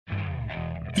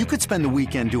You could spend the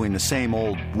weekend doing the same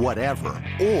old whatever,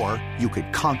 or you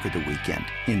could conquer the weekend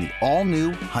in the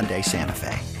all-new Hyundai Santa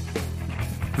Fe.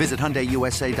 Visit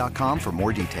HyundaiUSA.com for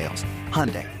more details.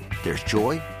 Hyundai, there's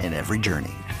joy in every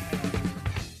journey.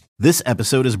 This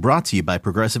episode is brought to you by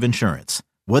Progressive Insurance.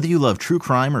 Whether you love true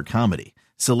crime or comedy,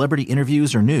 celebrity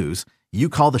interviews or news, you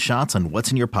call the shots on what's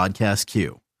in your podcast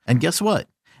queue. And guess what?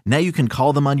 Now you can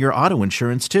call them on your auto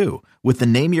insurance too with the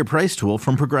Name Your Price tool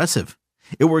from Progressive.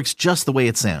 It works just the way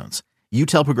it sounds. You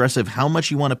tell Progressive how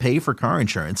much you want to pay for car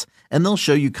insurance, and they'll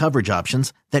show you coverage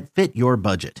options that fit your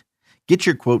budget. Get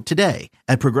your quote today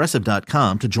at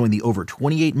Progressive.com to join the over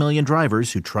 28 million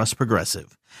drivers who trust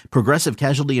Progressive. Progressive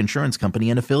Casualty Insurance Company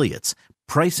and Affiliates.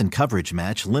 Price and coverage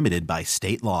match limited by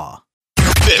state law.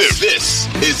 This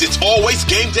is It's Always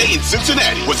Game Day in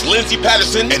Cincinnati with Lindsey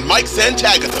Patterson and Mike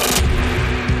Santagata.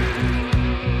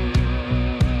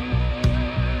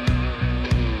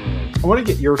 I want to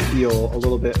get your feel a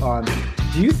little bit on,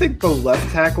 do you think the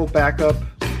left tackle backup,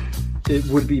 it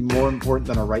would be more important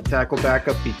than a right tackle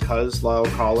backup because Lyle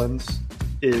Collins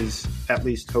is at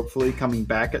least hopefully coming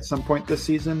back at some point this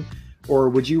season? Or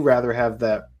would you rather have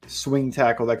that swing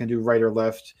tackle that can do right or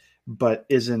left but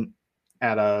isn't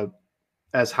at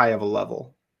as high of a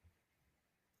level?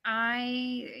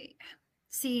 I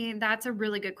see, that's a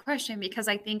really good question because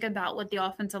I think about what the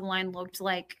offensive line looked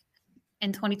like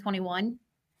in 2021.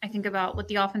 I think about what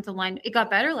the offensive line, it got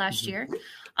better last year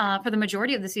for the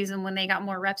majority of the season when they got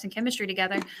more reps and chemistry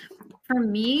together. For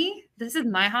me, this is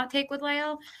my hot take with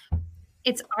Lyle.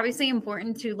 It's obviously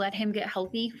important to let him get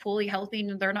healthy, fully healthy,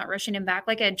 and they're not rushing him back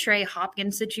like a Trey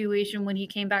Hopkins situation when he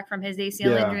came back from his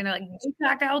ACL injury. And they're like, get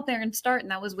back out there and start.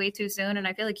 And that was way too soon. And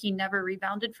I feel like he never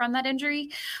rebounded from that injury.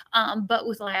 But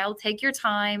with Lyle, take your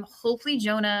time. Hopefully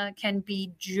Jonah can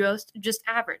be just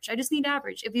average. I just need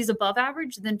average. If he's above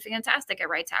average, then fantastic at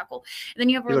right tackle. And then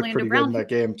you have Orlando Brown. Good in that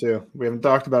game too. We haven't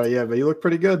talked about it yet, but you look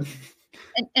pretty good.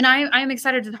 And I'm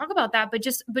excited to talk about that, but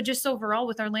just overall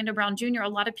with Orlando Brown Jr., a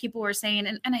lot of people are saying,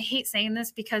 and I hate saying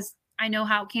this because I know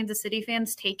how Kansas City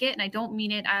fans take it, and I don't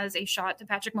mean it as a shot to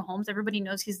Patrick Mahomes. Everybody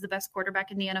knows he's the best quarterback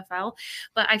in the NFL,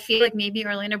 but I feel like maybe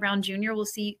Orlando Brown Jr. will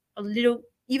see a little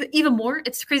even more.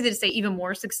 It's crazy to say even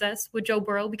more success with Joe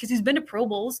Burrow because he's been to Pro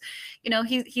Bowls. You know,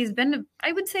 he's been,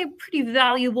 I would say, a pretty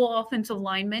valuable offensive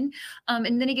lineman.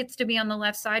 And then he gets to be on the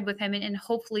left side with him. And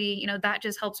hopefully, you know, that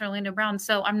just helps Orlando Brown.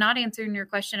 So I'm not answering your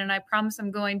question, and I promise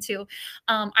I'm going to.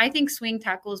 I think swing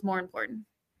tackle is more important.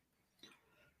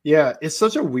 Yeah, it's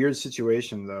such a weird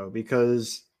situation, though,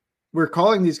 because we're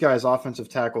calling these guys offensive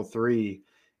tackle 3.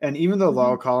 And even though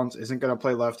Lyle Collins isn't going to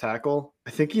play left tackle,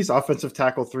 I think he's offensive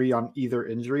tackle 3 on either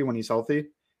injury when he's healthy.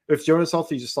 If Jonah's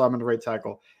healthy, you just slot him into right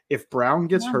tackle. If Brown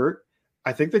gets hurt,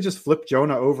 I think they just flip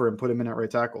Jonah over and put him in at right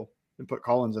tackle and put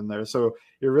Collins in there. So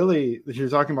you're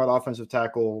talking about offensive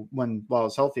tackle when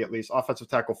Lyle's healthy, at least offensive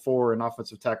tackle 4 and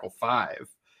offensive tackle 5,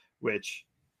 which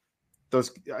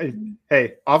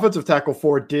offensive tackle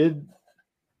 4 did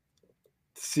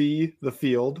see the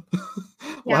field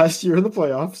last year in the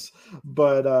playoffs,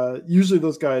 but usually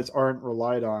those guys aren't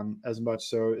relied on as much.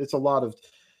 So it's a lot of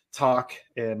talk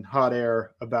and hot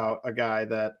air about a guy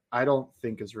that I don't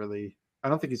think he's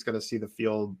going to see the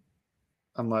field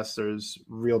unless there's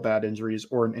real bad injuries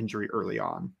or an injury early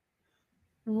on.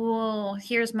 Well,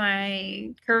 here's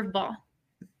my curveball.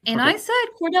 And okay.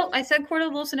 I said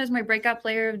Cordell Wilson is my breakout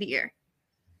player of the year.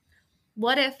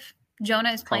 What if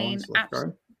Jonah is playing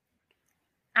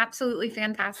absolutely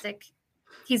fantastic?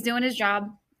 He's doing his job.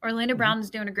 Orlando Brown is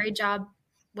doing a great job.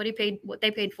 What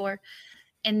they paid for.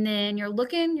 And then you're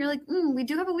like, we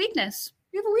do have a weakness.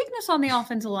 We have a weakness on the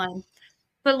offensive line.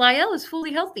 But Lyle is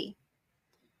fully healthy.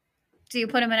 Do you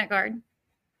put him in at guard?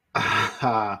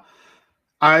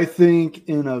 I think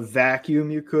in a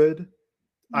vacuum you could.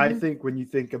 I think when you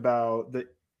think about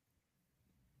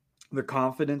the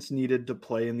confidence needed to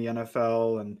play in the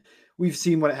NFL, and we've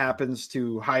seen what happens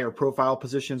to higher profile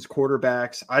positions,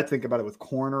 quarterbacks. I think about it with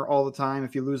corner all the time.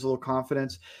 If you lose a little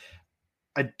confidence,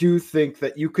 I do think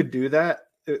that you could do that.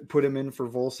 Put him in for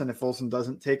Volson if Volson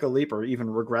doesn't take a leap or even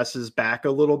regresses back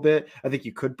a little bit. I think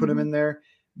you could put him in there.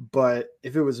 But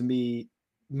if it was me,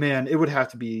 man, it would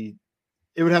have to be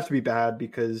bad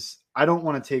because I don't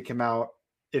want to take him out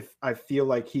if I feel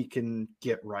like he can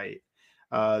get right.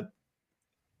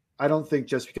 I don't think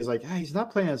just because he's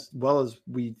not playing as well as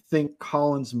we think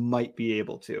Collins might be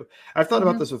able to. I've thought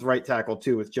about this with right tackle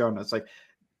too, with Jonah. It's like,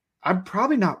 I'm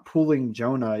probably not pulling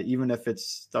Jonah, even if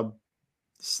it's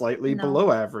slightly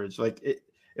below average.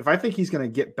 If I think he's going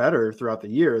to get better throughout the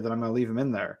year, then I'm going to leave him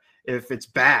in there. If it's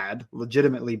bad,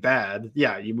 legitimately bad,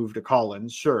 yeah, you move to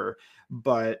Collins, sure.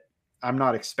 But I'm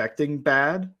not expecting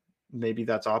bad. maybe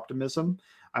that's optimism.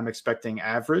 I'm expecting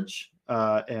average,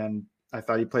 and I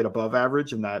thought he played above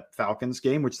average in that Falcons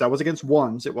game, which that was against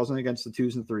ones. It wasn't against the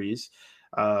twos and threes.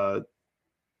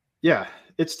 Yeah,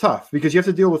 it's tough because you have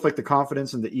to deal with like the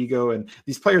confidence and the ego, and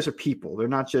these players are people. They're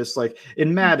not just like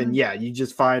in Madden. Yeah, you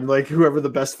just find like whoever the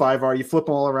best 5 are, you flip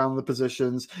them all around the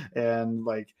positions, and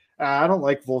like I don't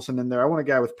like Volson in there. I want a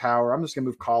guy with power. I'm just gonna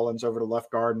move Collins over to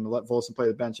left guard and let Volson play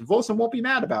the bench, and Volson won't be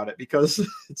mad about it because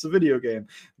it's a video game.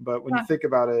 But when you think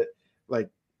about it, like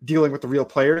dealing with the real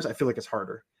players, I feel like it's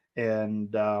harder.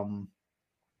 And I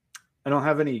don't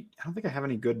think I have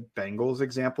any good Bengals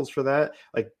examples for that.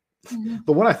 Like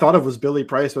the one I thought of was Billy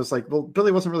Price. Was like, well,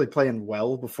 Billy wasn't really playing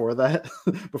well before that,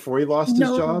 before he lost his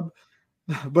job.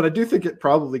 But I do think it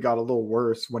probably got a little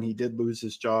worse when he did lose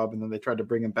his job, and then they tried to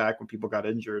bring him back when people got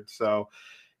injured. So,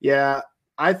 yeah,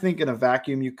 I think in a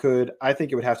vacuum you could. I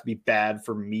think it would have to be bad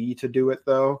for me to do it,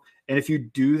 though. And if you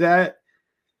do that,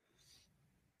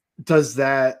 does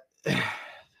that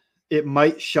it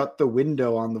might shut the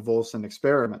window on the Volson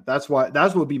experiment.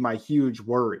 That would be my huge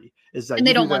worry, is that you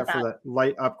do that for that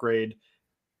light upgrade.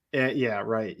 Yeah,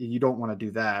 right. You don't want to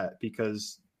do that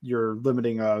because you're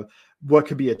limiting what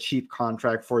could be a cheap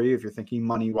contract for you if you're thinking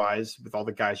money wise with all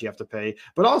the guys you have to pay,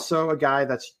 but also a guy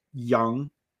that's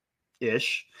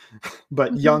young-ish,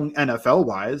 but young NFL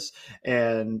wise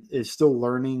and is still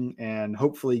learning and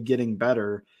hopefully getting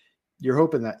better. You're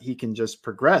hoping that he can just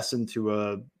progress into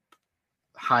a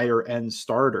higher end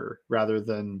starter rather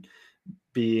than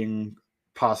being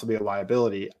possibly a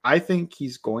liability. I think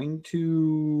he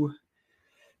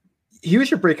was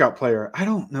your breakout player. I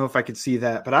don't know if I could see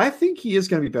that, but I think he is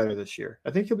going to be better this year. I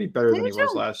think he'll be better than he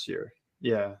was last year.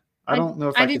 Yeah. I don't know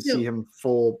if I could see him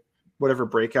full, whatever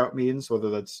breakout means, whether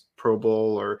that's Pro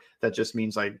Bowl or that just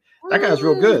means like that guy's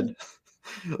real good.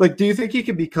 Like, do you think he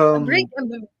could become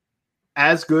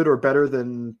as good or better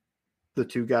than the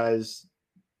two guys,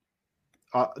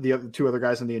 the other 2 other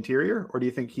guys in the interior? Or do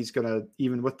you think he's going to,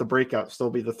 even with the breakout, still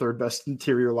be the 3rd best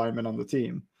interior lineman on the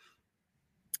team?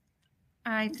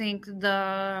 I think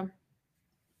I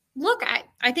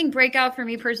think breakout for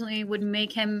me personally would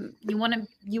make him, you want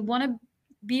to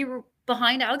be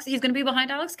behind Alex. He's going to be behind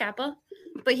Alex Kappa,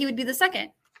 but he would be the 2nd.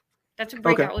 That's what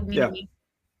breakout would mean to me.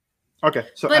 Okay.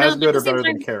 So but, as good or better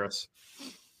than Karras.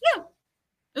 Yeah.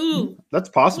 Ooh. That's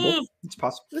possible. Ooh. It's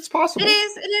possible. It's possible. It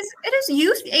is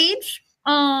youth age.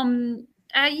 Yeah,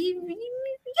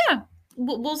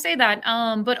 we'll say that.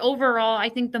 But overall, I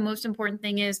think the most important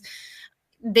thing is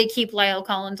they keep La'el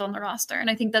Collins on the roster. And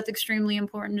I think that's extremely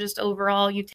important. Just overall, you